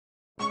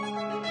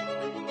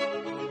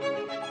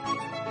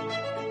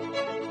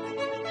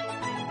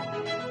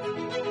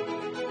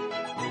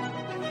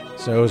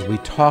So as we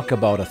talk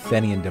about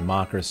Athenian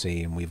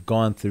democracy, and we've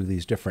gone through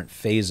these different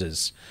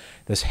phases,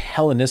 this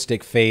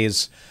Hellenistic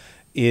phase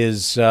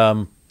is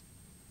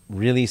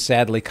really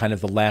sadly kind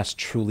of the last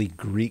truly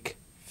Greek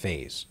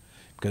phase.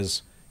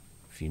 Because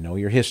if you know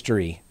your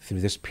history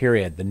through this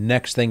period, the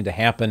next thing to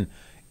happen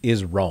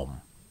is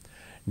Rome.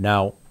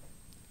 Now,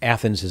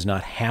 Athens is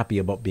not happy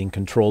about being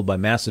controlled by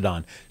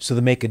Macedon, so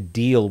they make a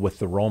deal with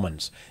the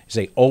Romans.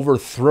 They say,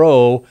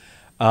 overthrow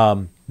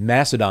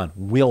Macedon,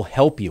 we'll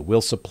help you.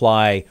 We'll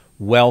supply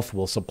wealth,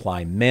 we'll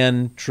supply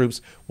men,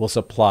 troops, we'll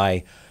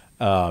supply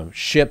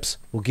ships.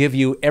 We'll give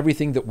you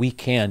everything that we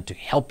can to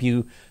help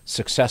you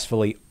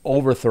successfully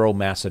overthrow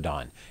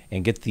Macedon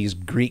and get these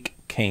Greek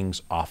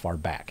kings off our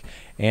back.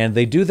 And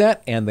they do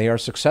that, and they are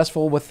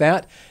successful with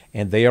that,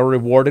 and they are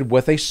rewarded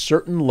with a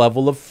certain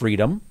level of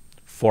freedom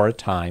for a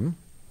time.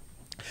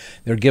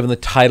 They're given the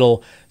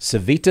title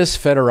Civitas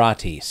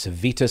Federati.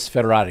 Civitas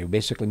Federati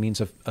basically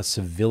means a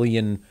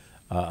civilian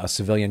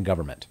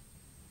government.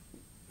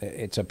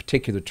 It's a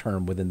particular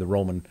term within the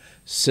Roman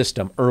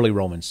system, early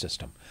Roman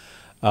system.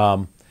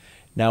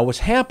 Now, what's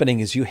happening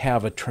is you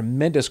have a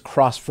tremendous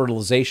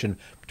cross-fertilization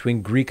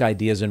between Greek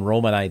ideas and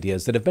Roman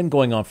ideas that have been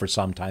going on for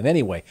some time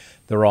anyway.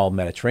 They're all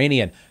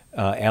Mediterranean.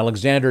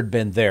 Alexander had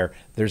been there.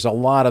 There's a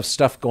lot of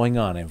stuff going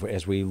on.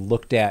 As we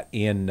looked at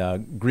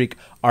in Greek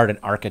art and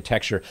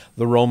architecture,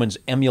 the Romans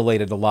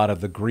emulated a lot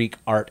of the Greek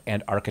art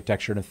and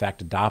architecture and, in fact,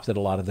 adopted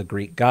a lot of the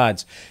Greek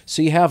gods.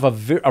 So you have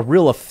a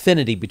real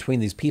affinity between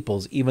these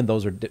peoples, even though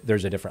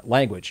there's a different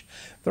language.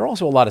 There are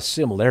also a lot of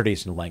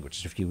similarities in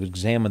languages. If you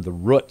examine the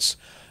roots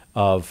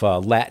of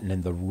Latin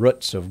and the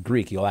roots of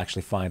Greek, you'll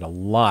actually find a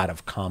lot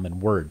of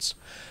common words.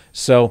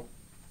 So,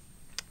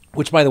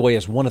 which, by the way,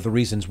 is one of the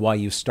reasons why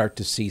you start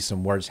to see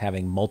some words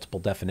having multiple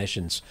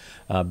definitions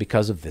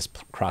because of this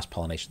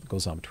cross-pollination that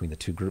goes on between the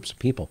two groups of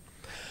people.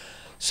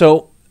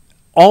 So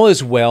all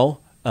is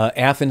well.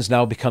 Athens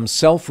now becomes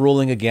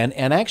self-ruling again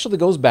and actually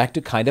goes back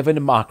to kind of a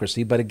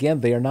democracy. But again,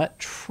 they are not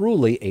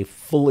truly a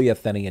fully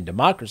Athenian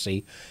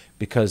democracy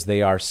because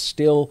they are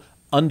still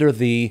under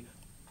the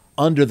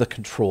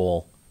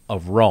control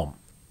of Rome.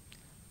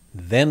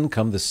 Then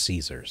come the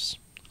Caesars.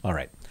 All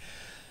right.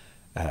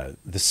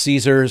 The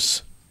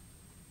Caesars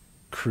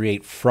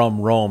create from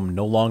Rome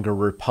no longer a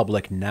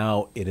republic.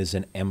 Now it is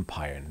an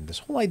empire. And this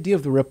whole idea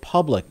of the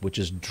republic, which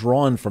is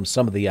drawn from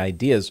some of the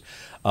ideas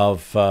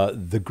of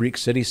the Greek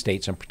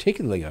city-states, and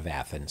particularly of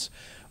Athens,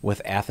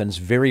 with Athens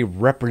very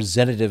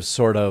representative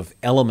sort of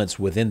elements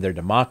within their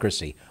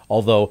democracy,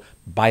 although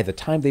by the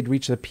time they'd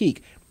reached the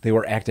peak, they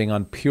were acting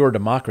on pure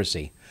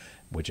democracy,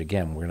 which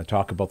again, we're going to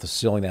talk about the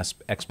Sicilian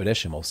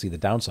expedition. We'll see the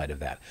downside of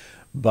that.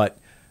 But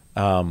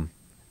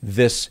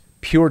this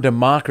pure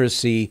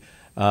democracy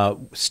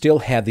still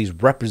had these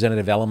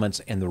representative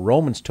elements, and the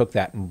Romans took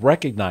that and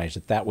recognized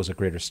that that was a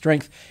greater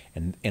strength,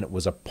 and it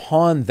was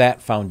upon that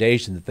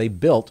foundation that they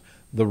built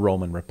the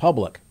Roman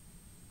Republic.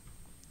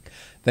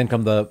 Then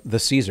come the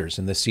Caesars,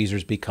 and the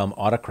Caesars become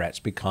autocrats,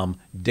 become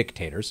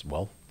dictators.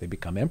 Well, they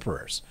become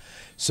emperors.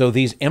 So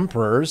these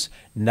emperors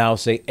now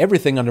say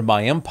everything under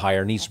my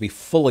empire needs to be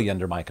fully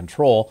under my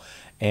control,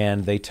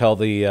 and they tell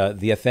the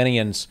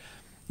Athenians,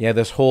 yeah,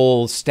 this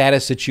whole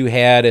status that you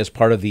had as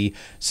part of the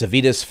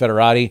Civitas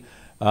Federati,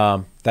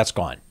 that's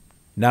gone.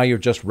 Now you're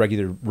just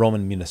regular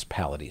Roman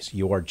municipalities.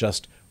 You are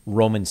just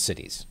Roman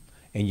cities.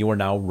 And you are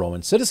now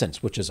Roman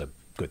citizens, which is a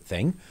good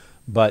thing,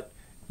 but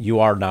you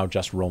are now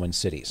just Roman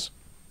cities.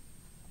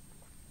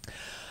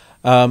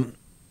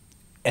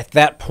 At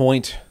that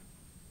point,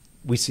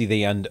 we see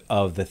the end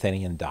of the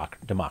Athenian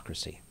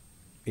democracy.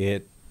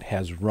 It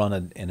has run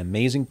an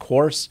amazing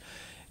course,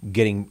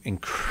 getting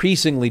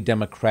increasingly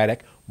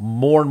democratic,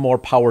 more and more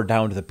power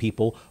down to the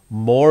people,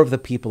 more of the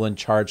people in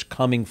charge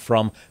coming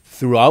from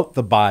throughout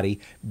the body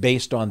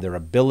based on their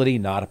ability,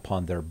 not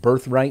upon their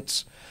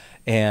birthrights,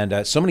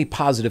 and so many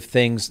positive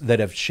things that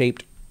have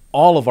shaped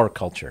all of our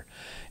culture.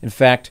 In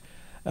fact,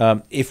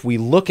 if we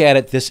look at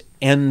it, this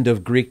end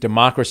of Greek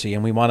democracy,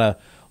 and we want to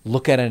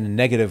look at it in a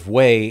negative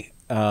way,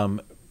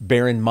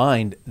 bear in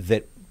mind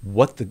that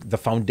what the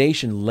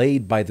foundation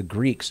laid by the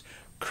Greeks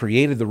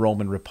created the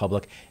Roman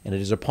Republic, and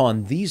it is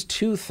upon these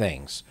two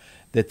things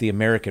that the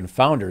American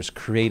founders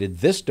created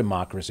this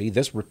democracy,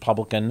 this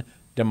Republican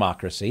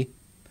democracy,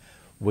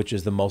 which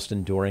is the most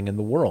enduring in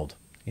the world,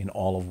 in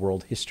all of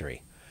world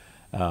history.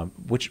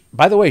 Which,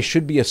 by the way,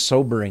 should be a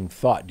sobering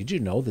thought. Did you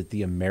know that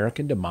the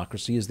American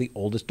democracy is the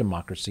oldest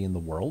democracy in the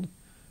world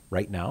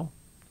right now?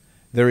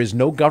 There is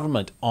no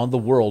government on the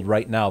world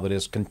right now that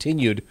has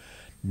continued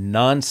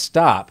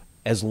nonstop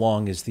as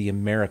long as the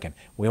American.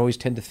 We always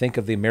tend to think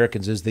of the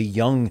Americans as the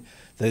young,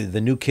 the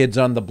new kids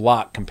on the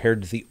block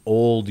compared to the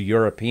old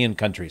European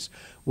countries.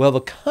 Well, the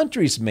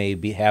countries may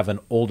have an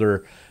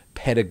older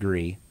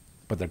pedigree,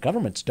 but their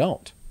governments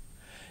don't.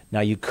 Now,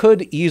 you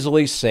could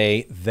easily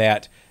say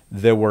that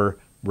there were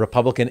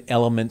Republican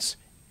elements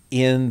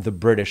in the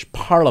British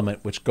Parliament,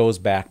 which goes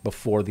back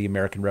before the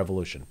American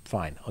Revolution.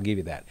 Fine, I'll give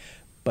you that.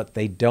 but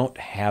they don't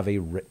have a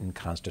written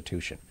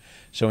constitution.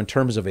 So in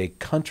terms of a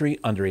country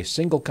under a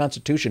single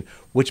constitution,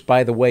 which,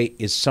 by the way,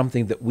 is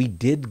something that we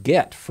did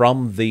get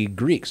from the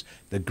Greeks.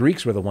 The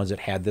Greeks were the ones that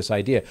had this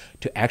idea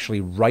to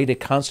actually write a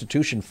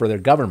constitution for their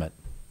government.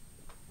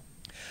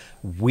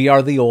 We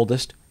are the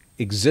oldest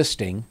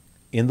existing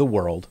in the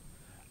world,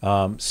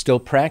 still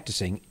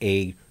practicing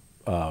a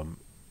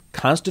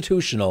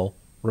constitutional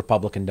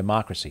Republican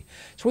democracy.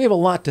 So we have a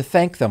lot to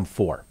thank them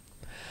for.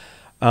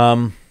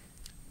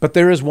 But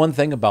there is one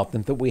thing about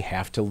them that we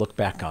have to look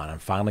back on. I'm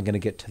finally going to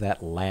get to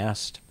that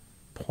last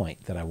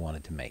point that I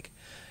wanted to make,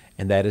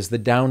 and that is the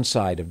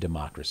downside of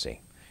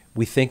democracy.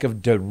 We think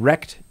of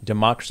direct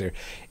democracy.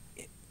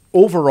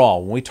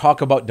 Overall, when we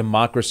talk about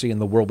democracy in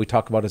the world, we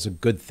talk about it as a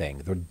good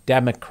thing. The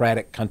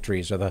democratic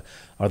countries are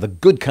the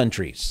good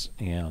countries,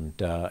 and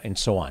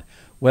so on.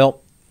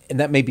 Well, and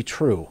that may be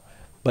true,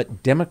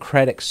 but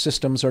democratic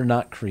systems are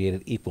not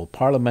created equal.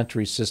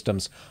 Parliamentary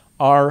systems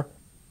are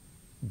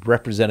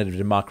representative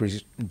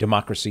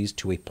democracies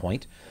to a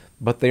point,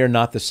 but they are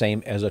not the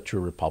same as a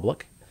true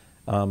republic.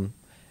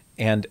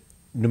 And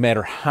no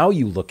matter how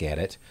you look at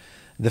it,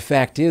 the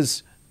fact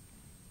is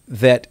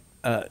that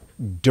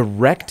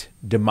direct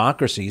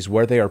democracies,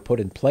 where they are put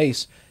in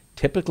place,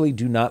 typically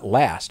do not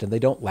last, and they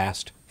don't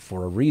last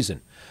for a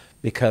reason,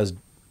 because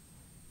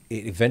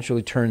it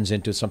eventually turns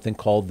into something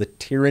called the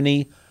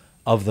tyranny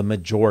of the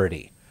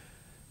majority.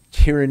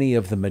 Tyranny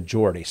of the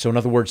majority. So in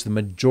other words, the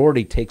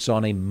majority takes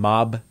on a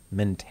mob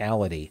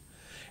mentality,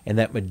 and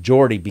that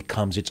majority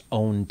becomes its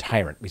own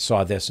tyrant. We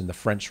saw this in the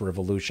French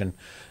Revolution.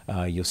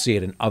 You'll see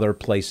it in other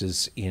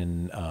places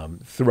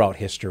throughout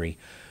history,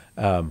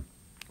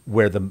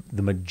 where the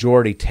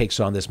majority takes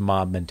on this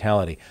mob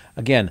mentality.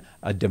 Again,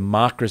 a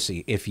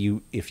democracy, if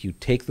you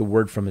take the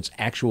word from its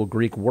actual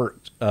Greek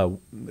roots, the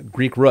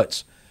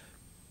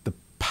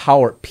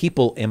power,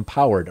 people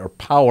empowered, or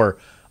power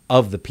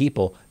of the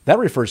people, that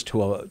refers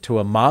to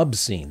a mob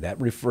scene. That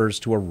refers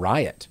to a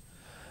riot.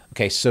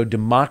 Okay, so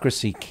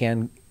democracy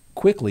can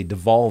quickly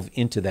devolve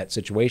into that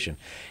situation.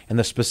 And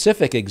the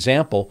specific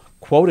example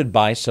quoted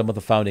by some of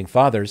the founding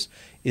fathers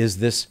is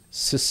this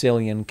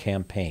Sicilian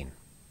campaign.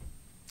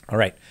 All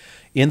right,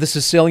 in the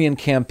Sicilian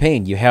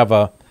campaign, you have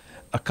a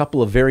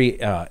couple of very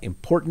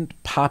important,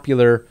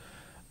 popular,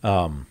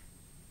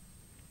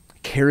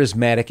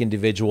 charismatic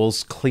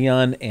individuals,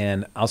 Cleon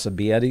and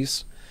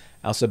Alcibiades.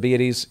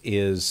 Alcibiades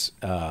is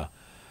a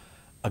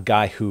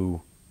guy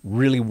who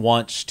really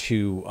wants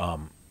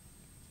to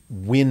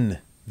win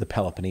the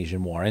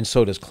Peloponnesian War, and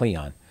so does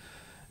Cleon.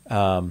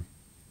 And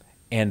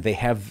they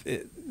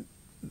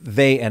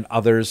and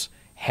others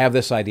have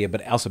this idea,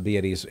 but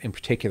Alcibiades in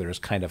particular is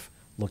kind of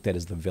looked at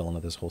as the villain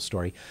of this whole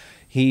story.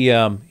 He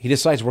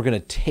decides we're going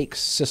to take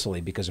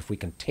Sicily, because if we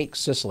can take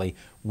Sicily,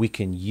 we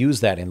can use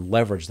that and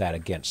leverage that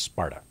against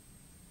Sparta.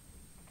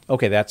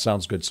 Okay, that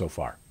sounds good so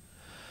far.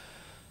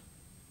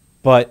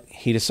 But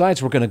he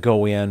decides we're going to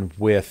go in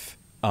with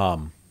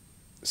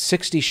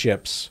 60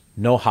 ships,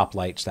 no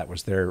hoplites, that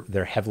was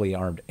their heavily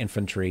armed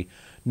infantry,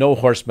 no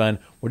horsemen.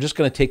 We're just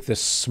going to take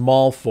this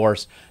small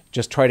force,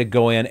 just try to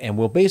go in, and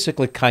we'll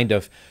basically kind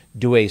of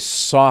do a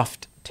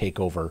soft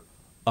takeover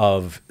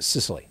of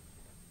Sicily.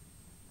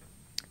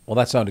 Well,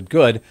 that sounded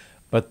good,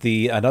 but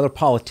another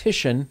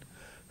politician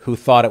who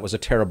thought it was a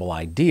terrible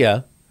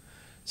idea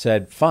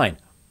said, fine,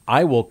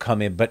 I will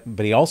come in, but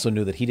he also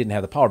knew that he didn't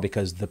have the power,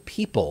 because the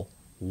people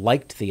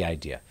liked the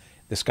idea.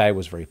 This guy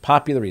was very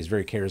popular. He's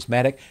very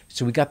charismatic.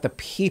 So we got the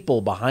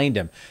people behind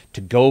him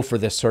to go for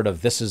this sort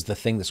of, this is the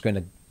thing that's going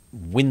to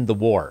win the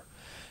war.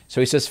 So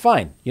he says,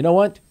 fine, you know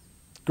what?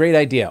 Great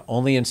idea.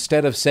 Only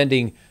instead of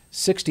sending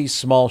 60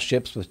 small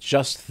ships with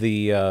just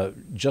the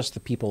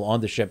people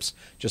on the ships,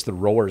 just the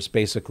rowers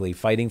basically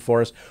fighting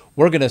for us,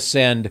 we're going to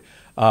send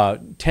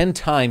 10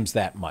 times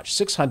that much,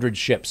 600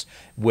 ships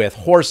with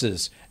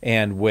horses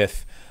and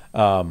with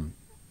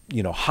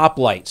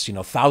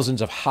hoplites,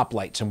 thousands of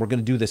hoplites, and we're going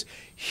to do this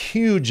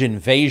huge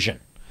invasion,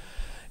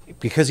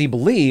 because he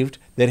believed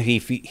that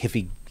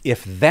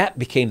if that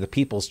became the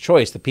people's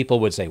choice, the people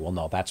would say, well,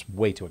 no, that's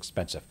way too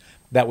expensive.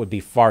 That would be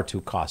far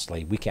too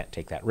costly. We can't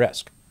take that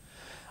risk.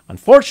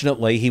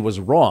 Unfortunately, he was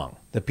wrong.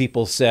 The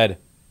people said,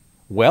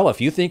 well,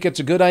 if you think it's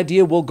a good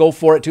idea, we'll go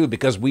for it too,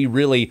 because we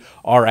really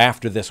are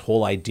after this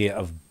whole idea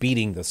of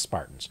beating the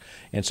Spartans.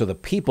 And so the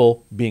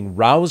people, being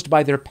roused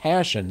by their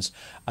passions,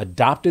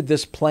 adopted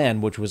this plan,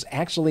 which was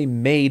actually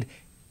made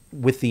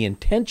with the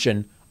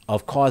intention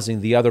of causing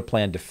the other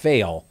plan to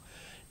fail,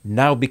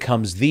 now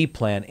becomes the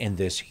plan, and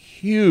this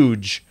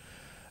huge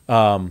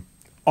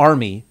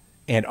army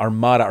and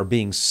armada are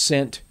being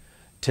sent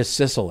to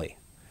Sicily.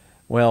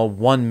 Well,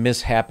 one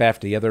mishap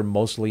after the other,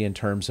 mostly in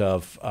terms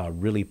of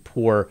really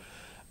poor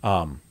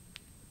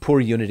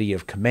unity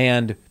of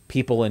command,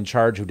 people in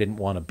charge who didn't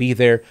want to be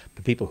there,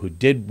 the people who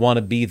did want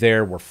to be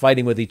there were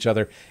fighting with each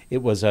other.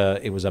 It was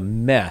a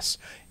mess.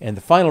 And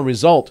the final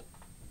result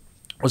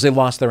was they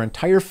lost their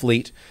entire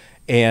fleet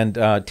and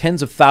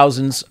tens of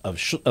thousands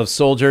of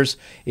soldiers.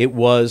 It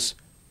was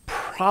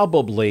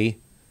probably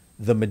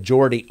the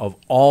majority of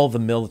all the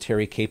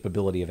military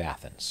capability of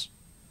Athens.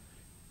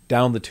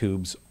 down the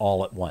tubes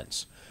all at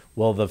once.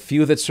 Well, the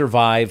few that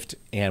survived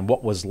and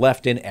what was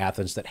left in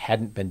Athens that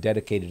hadn't been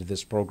dedicated to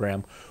this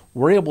program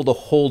were able to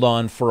hold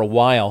on for a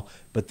while,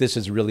 but this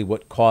is really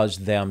what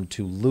caused them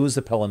to lose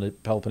the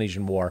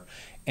Peloponnesian War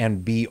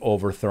and be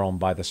overthrown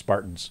by the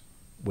Spartans,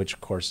 which,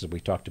 of course, as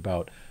we talked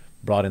about,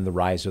 brought in the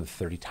rise of the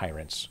 30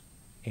 tyrants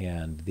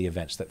and the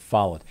events that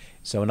followed.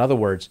 So in other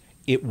words,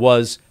 it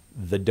was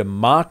the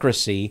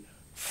democracy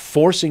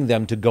forcing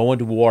them to go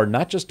into war,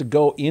 not just to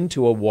go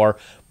into a war,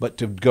 but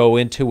to go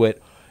into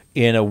it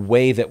in a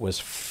way that was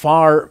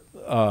far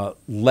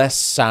less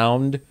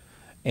sound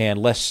and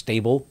less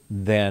stable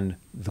than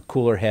the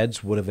cooler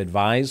heads would have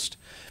advised,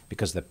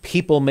 because the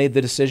people made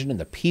the decision and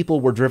the people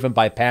were driven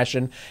by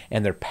passion,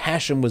 and their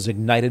passion was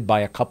ignited by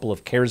a couple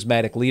of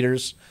charismatic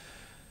leaders.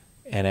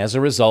 And as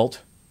a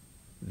result,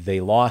 they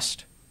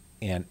lost,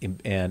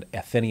 and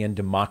Athenian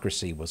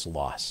democracy was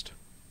lost.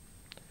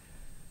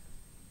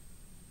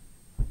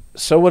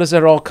 So what does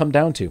that all come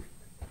down to?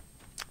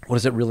 What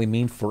does it really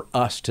mean for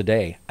us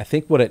today? I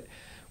think what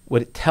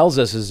it tells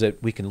us is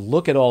that we can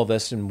look at all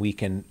this and we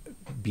can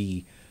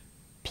be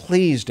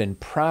pleased and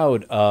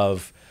proud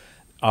of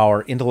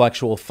our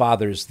intellectual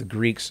fathers, the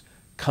Greeks,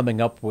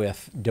 coming up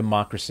with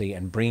democracy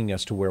and bringing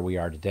us to where we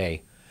are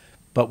today.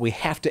 But we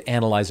have to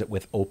analyze it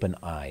with open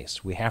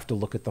eyes. We have to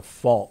look at the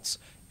faults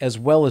as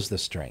well as the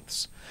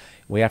strengths.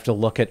 We have to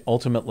look at,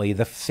 ultimately,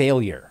 the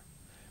failure,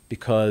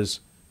 because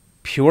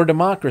pure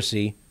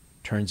democracy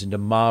turns into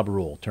mob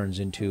rule, turns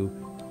into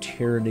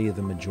tyranny of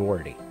the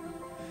majority.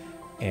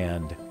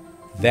 And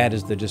that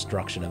is the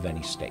destruction of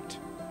any state.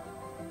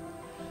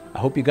 I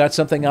hope you got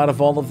something out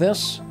of all of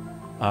this.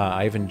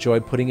 I've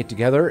enjoyed putting it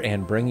together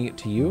and bringing it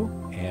to you,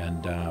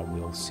 and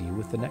we'll see you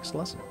with the next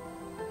lesson.